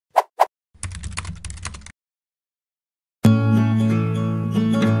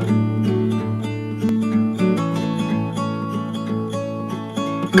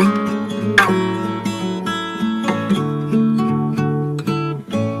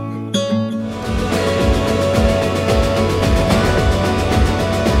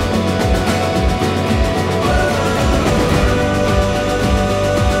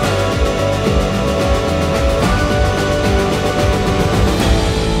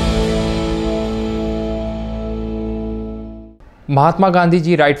Mahatma Gandhi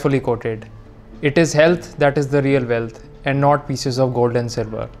ji rightfully quoted, "It is health that is the real wealth and not pieces of gold and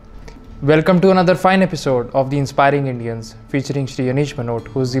silver." Welcome to another fine episode of The Inspiring Indians featuring Shri Aneesh Bhanot,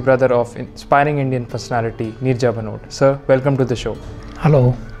 who is the brother of inspiring Indian personality Neerja Bhanot. Sir, welcome to the show. Hello.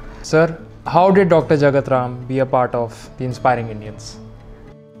 Sir, how did Dr. Jagat Ram be a part of The Inspiring Indians?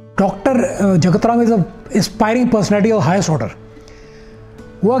 Dr. Jagat Ram is an inspiring personality of highest order.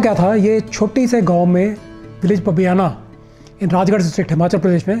 हुआ क्या था, ये छोटी से गांव में village Pabiyana इन Rajgarh district Himachal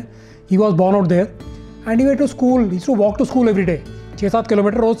Pradesh में he was born out there and he went to school, he to walk to school every day. 6-7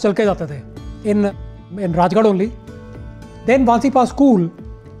 kilometre रोज चल के जाते थे इन Rajgarh only. Then once he pass school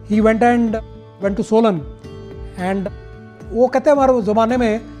he went to Solan and वो कहते हैं हमारे ज़माने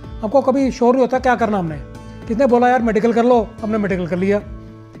में हमको कभी श्योर नहीं होता क्या करना. हमने किसने बोला यार मेडिकल कर लो, हमने मेडिकल कर लिया.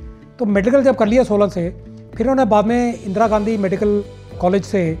 तो मेडिकल जब कर लिया सोलन से, फिर उन्होंने बाद में इंदिरा गांधी मेडिकल कॉलेज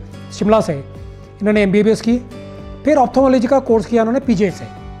से शिमला से इन्होंने MBBS की. फिर ऑप्थोमोलॉजी का कोर्स किया उन्होंने PGI से.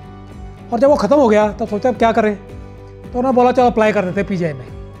 और जब वो ख़त्म हो गया तब सोचा अब क्या करें, तो उन्होंने बोला चलो अप्लाई कर देते PGI में.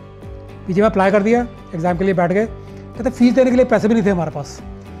 PGI में अप्लाई कर दिया, एग्ज़ाम के लिए बैठ गए. कहते फीस देने के लिए पैसे भी नहीं थे हमारे पास.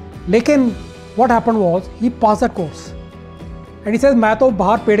 लेकिन what happened was he pass that course and he says मैं तो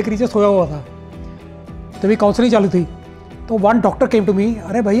बाहर पेड़ के नीचे सोया हुआ था, तभी काउंसलिंग चालू थी. तो one doctor came to me,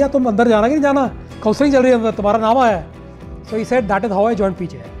 अरे भैया तुम अंदर जाना कि नहीं जाना, काउंसलिंग चल रही है अंदर, तुम्हारा नाम आया है. So he said that is how I joined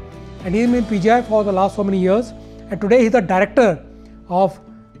PGI, and he's been in PGI for the last so many years, and today he's the director of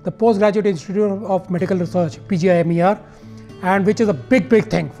the Postgraduate Institute of Medical Research, PGI MER, and which is a big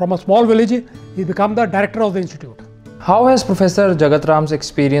thing. From a small village, he's become the director of the institute. How has Professor Jagat Ram's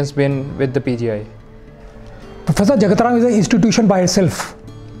experience been with the PGI? Professor Jagat Ram is an institution by itself.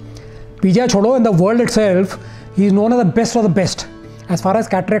 PGI छोड़ो, in the world itself, he is known as the best of the best as far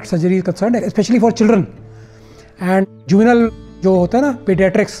as cataract surgery is concerned, especially for children. And juvenile जो होता है ना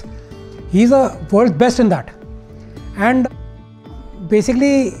pediatrics, he is a world's best in that. And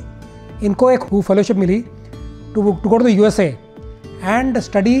basically इनको एक fellowship milli to go to the USA and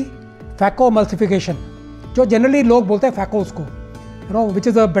study phacoemulsification, जो generally लोग बोलते हैं phaco उसको, you know, which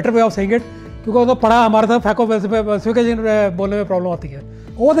is a better way of saying it, क्योंकि उन्होंने पढ़ा हमारे साथ phacoemulsification बोलने में प्रॉब्लम आती है.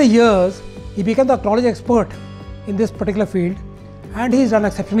 Over the years he became the acknowledged expert in this particular field and he has done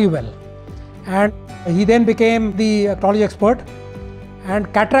exceptionally well. And he then became the acknowledged expert,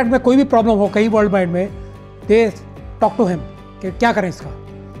 and cataract में कोई भी प्रॉब्लम हो कहीं वर्ल्ड वाइड में, they talk to him कि क्या करें इसका.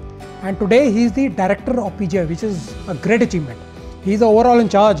 And today he is the director of PGI, which is a great achievement. He is the overall in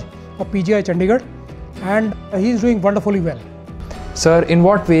charge of PGI Chandigarh, and he is doing wonderfully well. Sir, in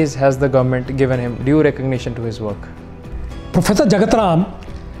what ways has the government given him due recognition to his work? Professor Jagat Ram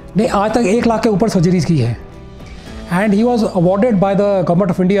ने आज तक 1 लाख के ऊपर surgeries की है, and he was awarded by the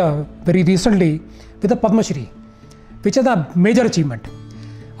government of India very recently with the Padma Shri, which is a major achievement.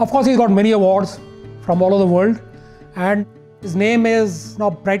 Of course, he's got many awards from all over the world, and his name is now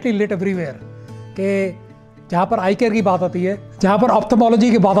brightly lit everywhere. कि जहाँ पर आई care की बात आती है, जहाँ पर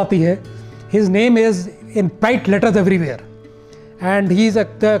ऑप्थेमोलॉजी की बात आती है, his name is in bright letters everywhere, and he is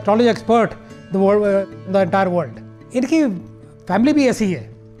the acknowledged expert the entire world. इनकी फैमिली भी ऐसी है.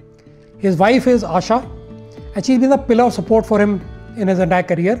 His wife is Asha, and she's been the pillar of support for him in his entire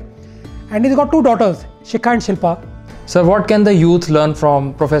career. And he's got 2 daughters, Shikha and Shilpa. Sir, what can the youth learn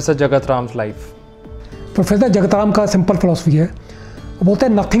from Professor Jagat Ram's life? Professor Jagat Ram का simple philosophy है, वो बोलते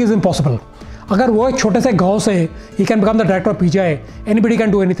हैं nothing is impossible. अगर वो एक छोटे से गांव से he can become the director of PGI, anybody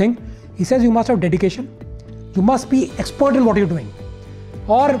can do anything. He says you must have dedication, you must be expert in what you doing,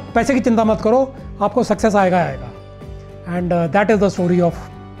 और पैसे की चिंता मत करो, आपको सक्सेस आएगा. And that is the story of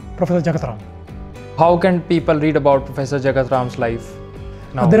professor Jagat Ram. How can people read about Professor Jagat Ram's life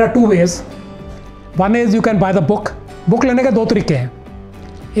now? There are 2 ways. One is you can buy the book. Book लेने के 2 तरीके हैं.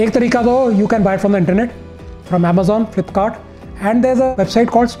 एक तरीका तो you can buy it from the internet, from Amazon, Flipkart, and there's a website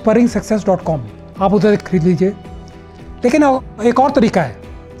called spurringsuccess.com. आप उधर खरीद लीजिए. लेकिन एक और तरीका है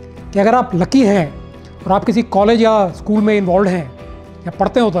कि अगर आप लकी हैं और आप किसी कॉलेज या स्कूल में इन्वॉल्व हैं या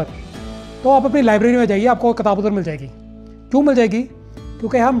पढ़ते हैं उधर, तो आप अपनी लाइब्रेरी में जाइए, आपको किताब उधर मिल जाएगी. क्यों मिल जाएगी?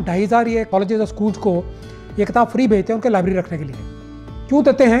 क्योंकि हम 2,500 ये कॉलेजेस और स्कूल्स को ये किताब फ्री भेजते हैं उनके लाइब्रेरी रखने के लिए. क्यों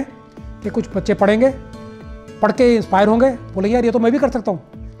देते हैं? कि कुछ बच्चे पढ़ेंगे, पढ़ के इंस्पायर होंगे, बोलेंगे यार ये तो मैं भी कर सकता हूँ.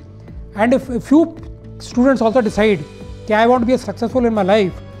 And if few students also decide कि I want be successful in my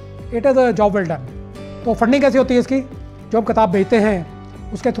life, it is a job well done. तो फंडिंग कैसी होती है इसकी? जो हम किताब भेजते हैं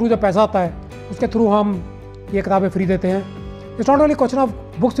उसके थ्रू जो पैसा आता है उसके थ्रू हम ये किताबें फ्री देते हैं. It's not only question of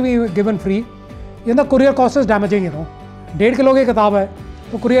books be given free, in the courier cost is damaging. 1.5 kilo की किताब है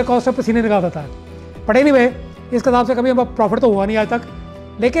तो कुरियर कॉस्ट से पसीने निकाल देता है. पढ़े नहीं वे, इस किताब से कभी हम प्रॉफिट तो हुआ नहीं आज तक,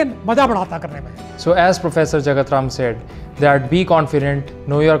 लेकिन मज़ा बढ़ाता करने में. So as Professor Jagat Ram said that be confident,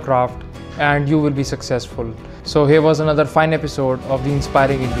 know your craft and you will be successful. So here was another fine episode of the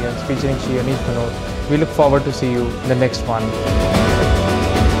Inspiring Indians featuring Shri Aneesh Bhanot. We look forward to see you in the next one.